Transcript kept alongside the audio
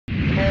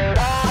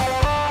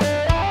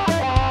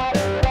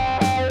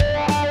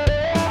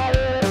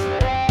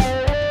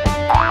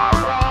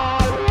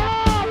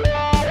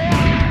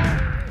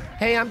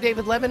I'm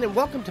David Levin, and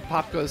welcome to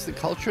Pop Goes the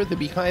Culture, the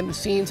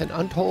behind-the-scenes and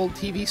untold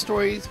TV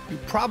stories you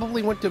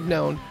probably wouldn't have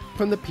known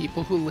from the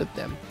people who lived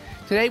them.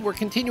 Today, we're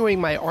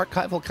continuing my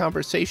archival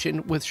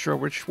conversation with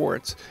Sherwood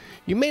Schwartz.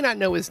 You may not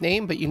know his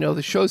name, but you know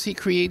the shows he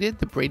created,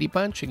 The Brady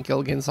Bunch and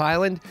Gilligan's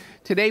Island.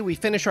 Today, we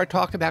finish our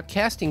talk about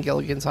casting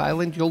Gilligan's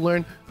Island. You'll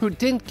learn who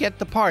didn't get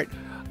the part,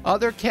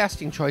 other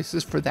casting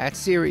choices for that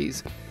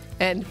series,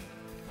 and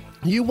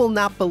you will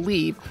not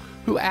believe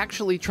who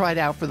actually tried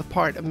out for the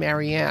part of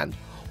Marianne.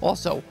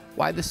 Also,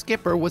 why the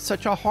skipper was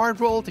such a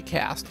hard role to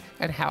cast,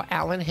 and how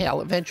Alan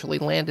Hale eventually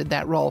landed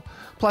that role.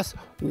 Plus,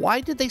 why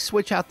did they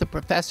switch out the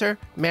professor,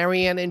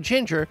 Marianne, and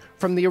Ginger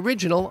from the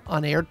original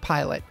unaired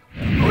pilot?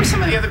 Who were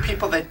some of the other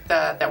people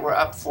that were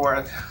up for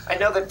it? I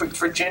know that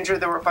for Ginger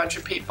there were a bunch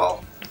of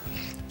people.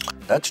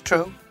 That's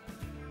true.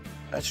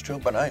 That's true,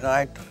 but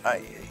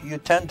you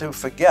tend to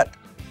forget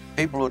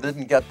people who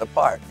didn't get the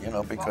part, you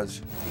know,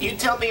 because... Well, you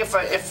tell me if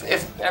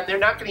and they're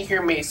not going to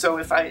hear me, so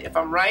if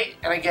I'm right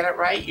and I get it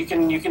right, you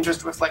can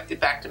just reflect it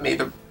back to me.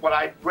 What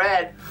I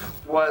read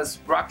was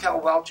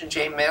Raquel Welch and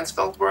Jane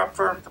Mansfield were up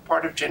for the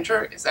part of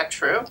Ginger. Is that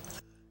true?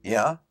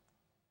 Yeah.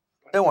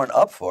 They weren't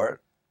up for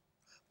it,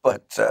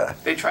 but...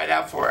 they tried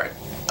out for it.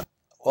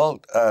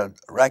 Well,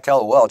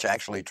 Raquel Welch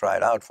actually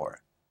tried out for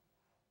it.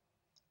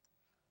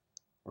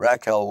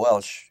 Raquel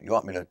Welch, you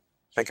want me to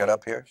pick it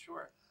up here?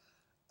 Sure.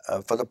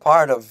 For the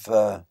part of,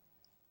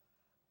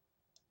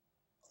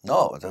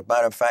 no, as a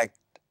matter of fact,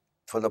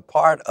 for the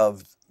part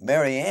of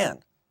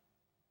Marianne,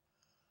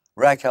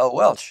 Raquel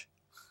Welch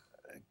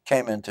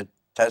came in to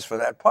test for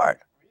that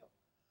part.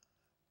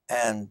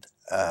 And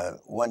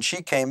when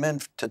she came in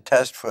to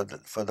test for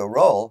the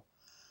role,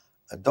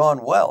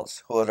 Dawn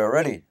Wells, who had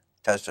already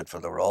tested for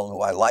the role, and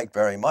who I liked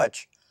very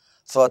much,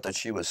 thought that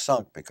she was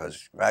sunk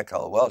because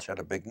Raquel Welch had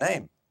a big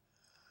name.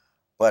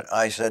 But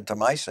I said to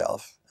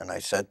myself, and I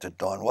said to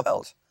Dawn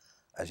Wells,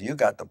 as you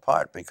got the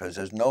part, because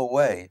there's no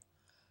way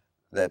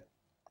that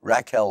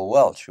Raquel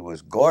Welch, who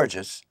was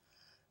gorgeous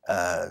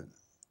and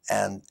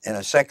in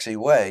a sexy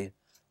way,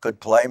 could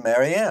play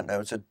Marianne. That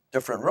was a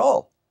different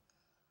role.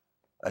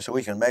 I said,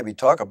 we can maybe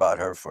talk about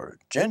her for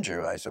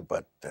Ginger. I said,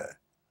 but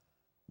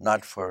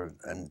not for,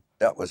 and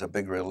that was a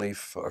big relief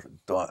for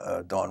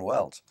Dawn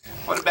Wells.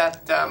 What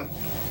about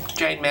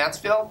Jane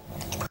Mansfield?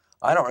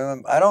 I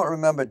don't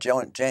remember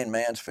Jane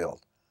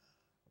Mansfield.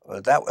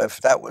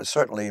 That would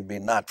certainly be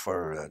not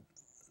for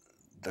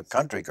the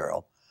country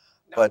girl,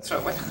 No, but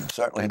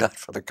certainly not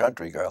for the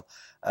country girl.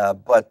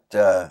 But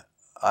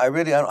I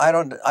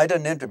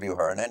didn't interview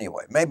her in any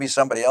way. Maybe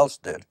somebody else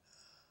did,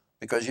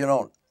 because you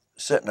don't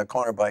sit in a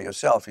corner by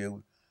yourself.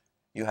 You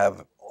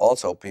have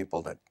also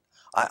people that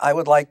I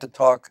would like to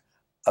talk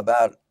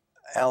about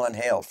Alan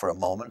Hale for a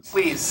moment,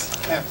 please.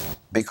 Yeah.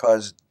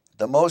 Because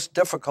the most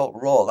difficult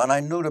role, and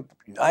I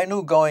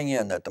knew going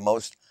in that the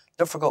most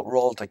difficult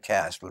role to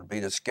cast would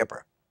be the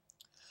skipper,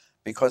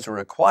 because the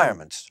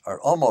requirements are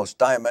almost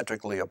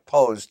diametrically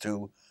opposed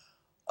to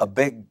a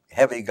big,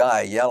 heavy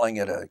guy yelling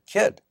at a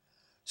kid.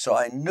 So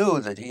I knew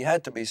that he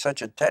had to be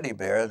such a teddy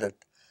bear that,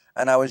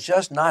 and I was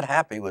just not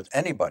happy with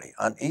anybody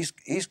on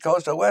East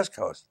Coast or West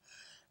Coast.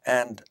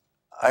 And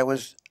I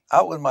was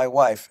out with my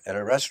wife at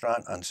a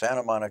restaurant on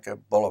Santa Monica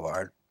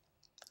Boulevard,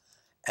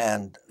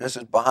 and this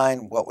is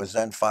behind what was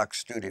then Fox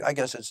Studios. I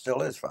guess it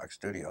still is Fox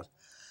Studios.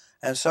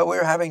 And so we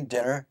were having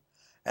dinner,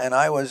 and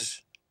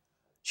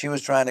she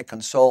was trying to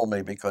console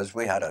me because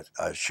we had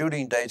a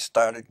shooting date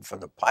started for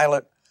the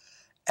pilot,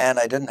 and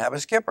I didn't have a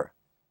skipper.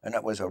 And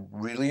that was a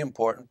really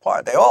important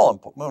part. They all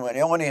important. When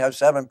you only have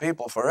 7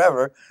 people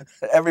forever,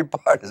 every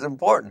part is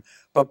important,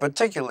 but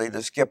particularly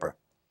the skipper.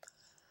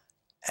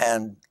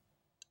 And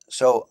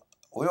so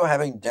we were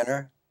having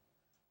dinner,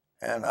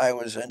 and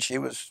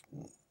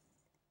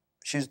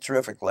she's a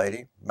terrific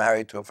lady,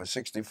 married to her for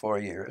 64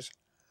 years,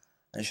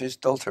 and she's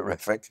still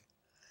terrific.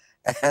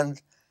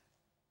 And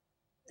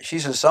she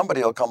says,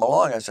 somebody will come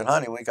along. I said,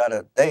 honey, we got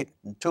a date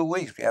in 2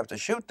 weeks. We have to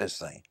shoot this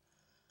thing.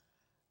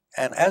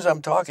 And as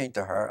I'm talking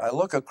to her, I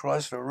look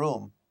across the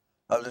room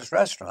of this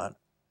restaurant,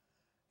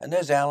 and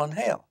there's Alan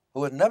Hale,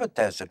 who had never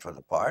tested for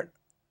the part,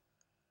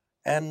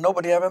 and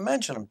nobody ever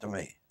mentioned him to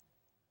me.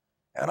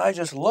 And I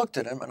just looked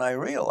at him, and I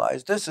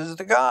realized this is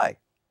the guy.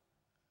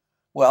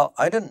 Well,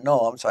 I didn't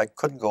know him, so I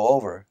couldn't go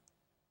over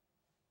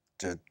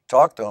to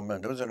talk to him.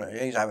 And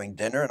he's having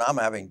dinner, and I'm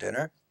having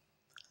dinner.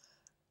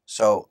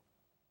 So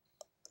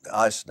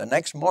the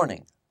next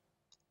morning,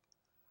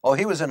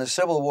 he was in a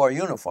Civil War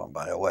uniform,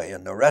 by the way,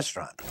 in the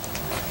restaurant.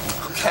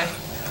 Okay.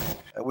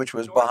 Which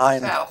was North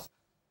behind... South.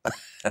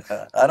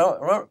 I don't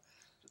remember.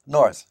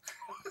 North.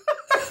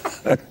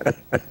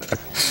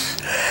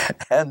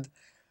 And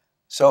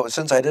so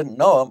since I didn't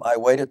know him, I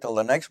waited till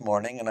the next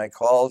morning, and I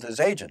called his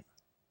agent.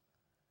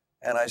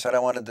 And I said, I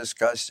want to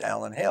discuss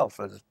Alan Hale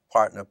for the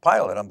part in the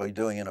pilot I'm going to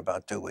be doing in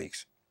about 2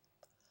 weeks.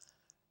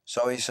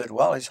 So he said,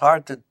 well, he's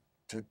hard to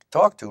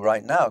talk to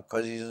right now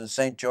because he's in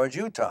St. George,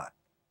 Utah.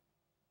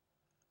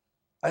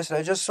 I said,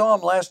 I just saw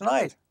him last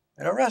night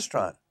in a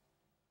restaurant.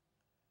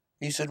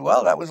 He said,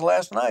 well, that was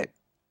last night.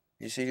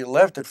 He said, he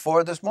left at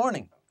 4 this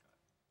morning.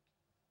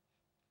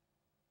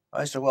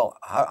 I said, well,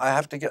 I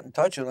have to get in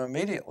touch with him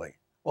immediately.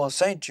 Well,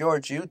 St.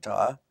 George,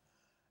 Utah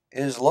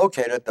is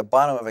located at the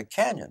bottom of a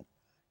canyon.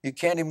 You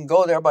can't even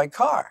go there by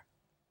car.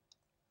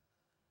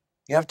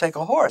 You have to take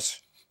a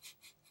horse.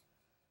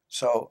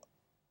 So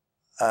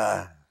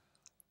I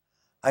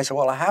said,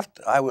 well,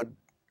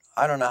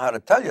 I don't know how to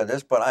tell you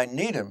this, but I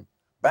need him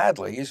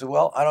badly. He said,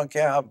 well, I don't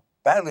care how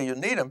badly you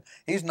need him.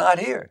 He's not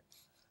here.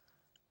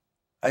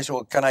 I said,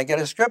 well, can I get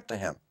a script to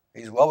him?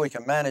 He said, well, we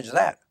can manage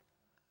that.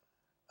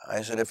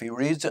 I said, if he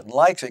reads it and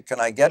likes it, can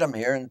I get him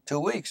here in 2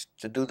 weeks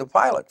to do the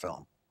pilot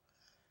film?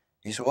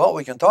 He said, well,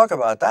 we can talk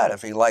about that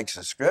if he likes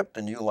the script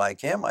and you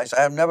like him. I said,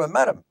 I've never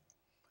met him,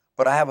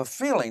 but I have a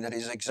feeling that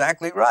he's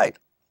exactly right.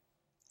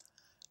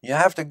 You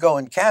have to go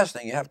in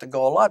casting, you have to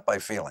go a lot by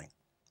feeling.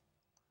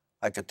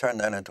 I could turn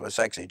that into a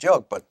sexy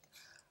joke, but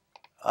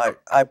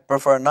I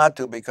prefer not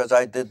to because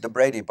I did the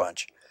Brady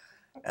Bunch,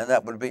 and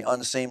that would be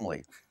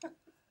unseemly.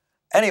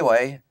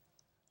 Anyway,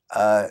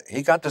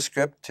 he got the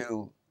script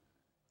to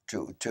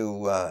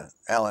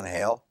Alan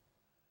Hale,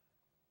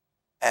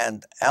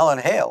 and Alan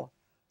Hale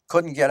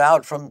couldn't get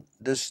out from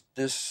this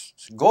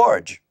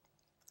gorge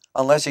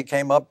unless he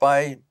came up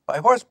by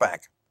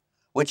horseback,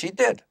 which he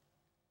did.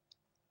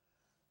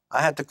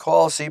 I had to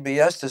call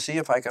CBS to see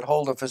if I could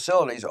hold the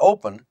facilities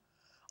open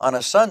on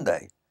a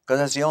Sunday, because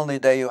that's the only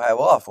day you have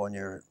off when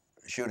you're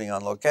shooting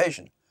on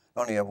location.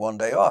 You only have 1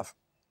 day off.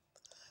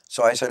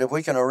 So I said, if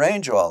we can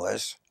arrange all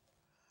this,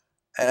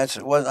 and I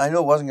knew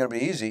it wasn't going to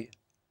be easy,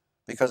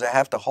 because I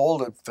have to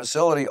hold a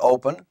facility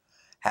open,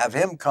 have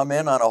him come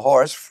in on a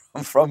horse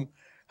from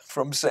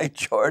St.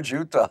 George,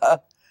 Utah,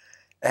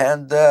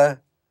 and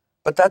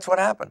but that's what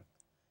happened.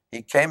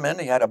 He came in,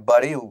 he had a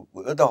buddy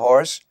with the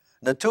horse,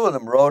 and the two of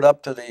them rode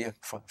up to the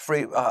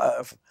freeway,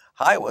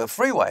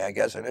 I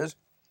guess it is,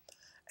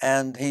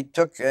 and he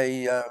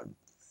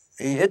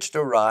hitched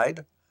a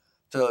ride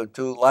to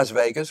Las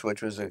Vegas,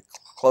 which was the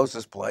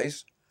closest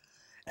place,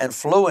 and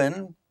flew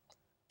in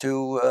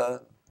to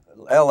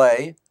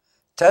L.A.,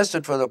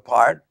 tested for the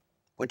part,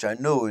 which I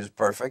knew was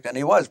perfect, and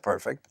he was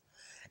perfect,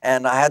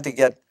 and I had to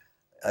get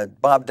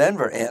Bob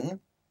Denver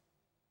in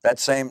that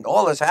same,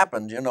 all this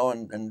happened, you know,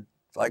 in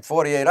like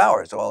 48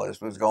 hours, all this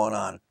was going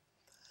on.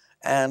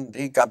 And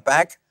he got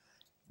back,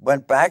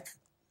 went back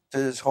to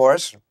his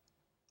horse,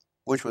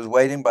 which was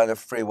waiting by the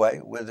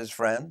freeway with his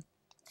friend.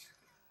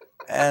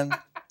 And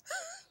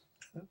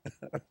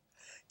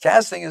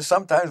casting is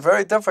sometimes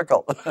very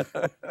difficult.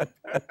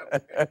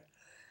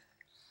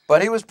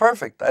 But he was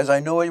perfect, as I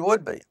knew he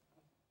would be.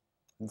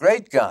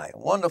 Great guy,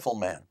 wonderful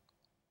man.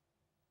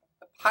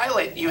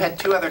 Pilot, you had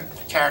two other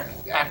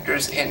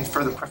actors in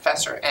for the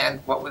professor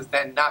and what was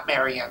then not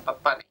Marianne,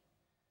 but Bunny.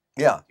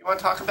 Yeah. You want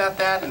to talk about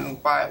that and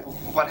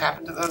what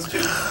happened to those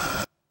two?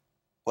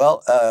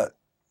 Well,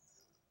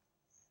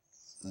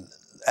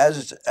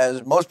 as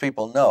most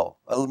people know,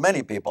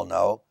 many people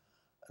know,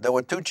 there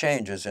were two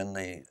changes in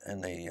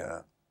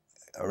the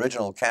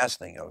original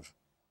casting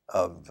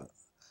of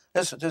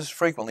this. This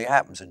frequently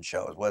happens in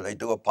shows where they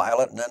do a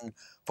pilot and then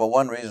for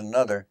one reason or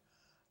another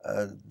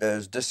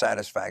there's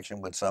dissatisfaction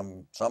with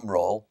some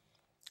role,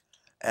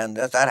 and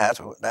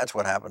that's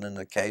what happened in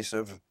the case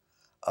of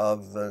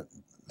the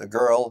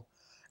girl,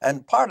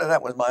 and part of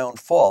that was my own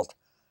fault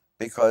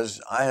because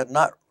I had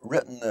not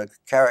written the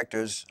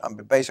characters. I'm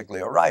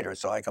basically a writer,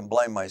 so I can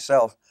blame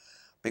myself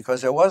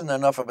because there wasn't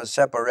enough of a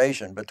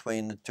separation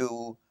between the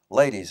two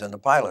ladies in the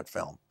pilot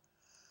film.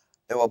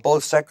 They were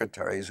both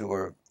secretaries who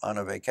were on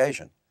a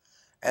vacation,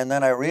 and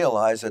then I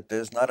realized that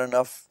there's not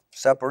enough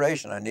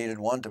separation. I needed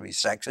one to be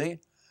sexy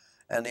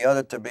and the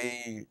other to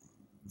be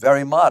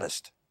very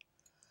modest.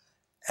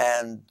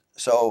 And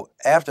so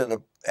after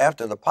the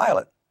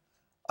pilot,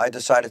 I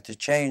decided to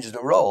change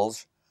the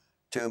roles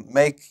to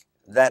make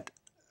them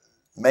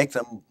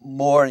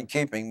more in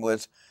keeping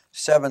with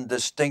 7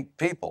 distinct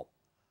people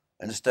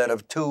instead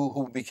of 2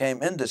 who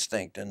became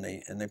indistinct in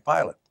the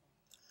pilot.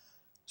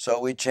 So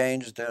we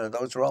changed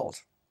those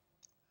roles.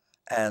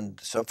 And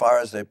so far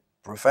as the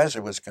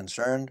professor was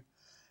concerned,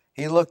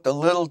 he looked a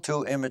little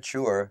too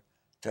immature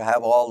to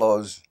have all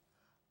those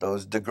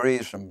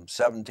degrees from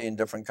 17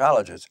 different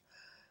colleges.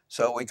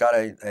 So we got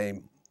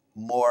a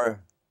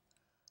more,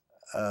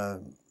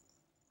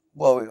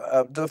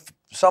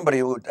 somebody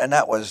who, and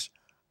that was,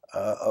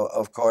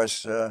 of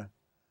course, the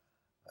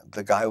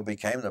guy who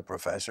became the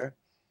professor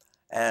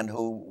and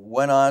who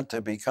went on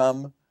to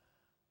become,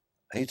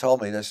 he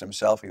told me this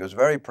himself, he was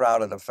very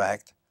proud of the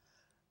fact,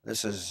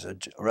 this is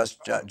Russ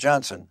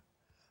Johnson.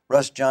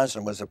 Russ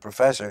Johnson was a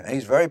professor, and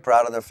he's very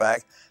proud of the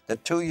fact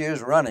that 2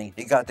 years running,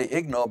 he got the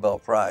Ig Nobel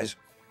Prize.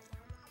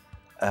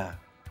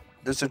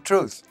 This is the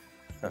truth.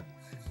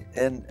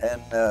 At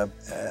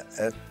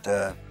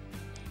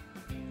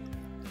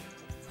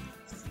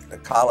the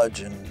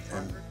college in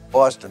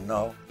Boston,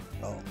 no,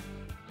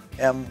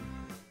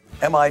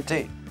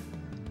 MIT,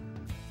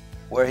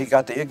 where he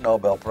got the Ig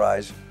Nobel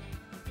Prize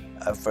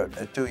for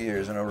 2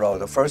 years in a row.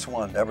 The first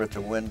one ever to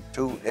win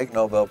 2 Ig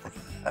Nobel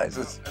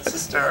Prizes. That's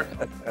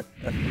hysterical.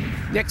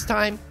 Next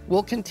time,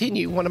 we'll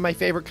continue one of my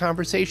favorite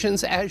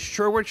conversations as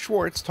Sherwood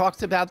Schwartz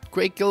talks about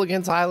great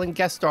Gilligan's Island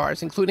guest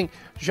stars, including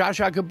Zsa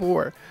Zsa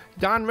Gabor,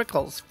 Don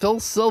Rickles, Phil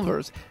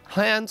Silvers,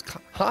 Hans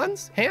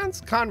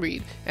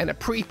Conried, and a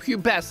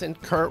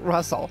prepubescent Kurt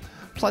Russell.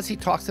 Plus, he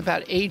talks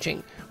about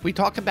aging. We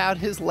talk about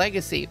his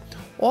legacy.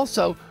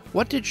 Also,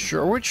 what did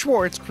Sherwood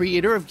Schwartz,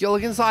 creator of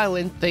Gilligan's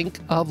Island, think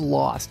of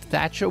Lost?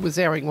 That show was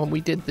airing when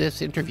we did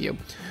this interview.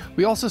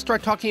 We also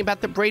start talking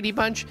about the Brady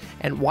Bunch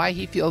and why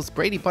he feels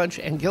Brady Bunch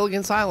and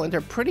Gilligan's Island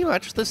are pretty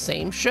much the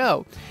same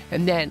show.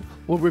 And then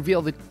we'll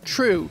reveal the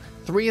true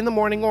 3 in the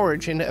morning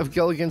origin of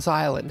Gilligan's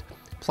Island.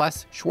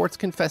 Plus, Schwartz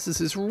confesses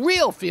his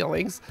real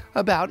feelings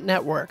about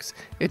networks.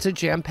 It's a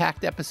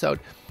jam-packed episode.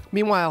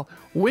 Meanwhile,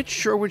 which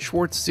Sherwood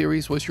Schwartz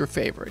series was your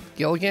favorite?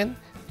 Gilligan?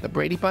 The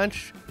Brady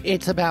Bunch?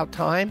 It's About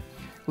Time?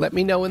 Let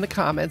me know in the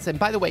comments. And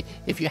by the way,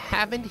 if you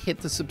haven't hit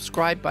the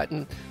subscribe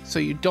button so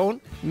you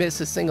don't miss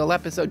a single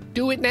episode,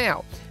 do it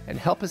now and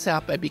help us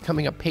out by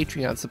becoming a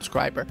Patreon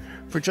subscriber.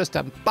 For just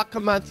 $1 a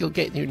month, you'll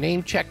get your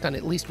name checked on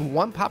at least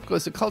one Pop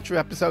Goes the Culture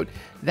episode.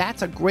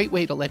 That's a great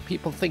way to let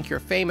people think you're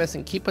famous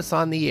and keep us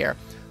on the air.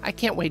 I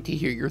can't wait to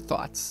hear your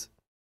thoughts.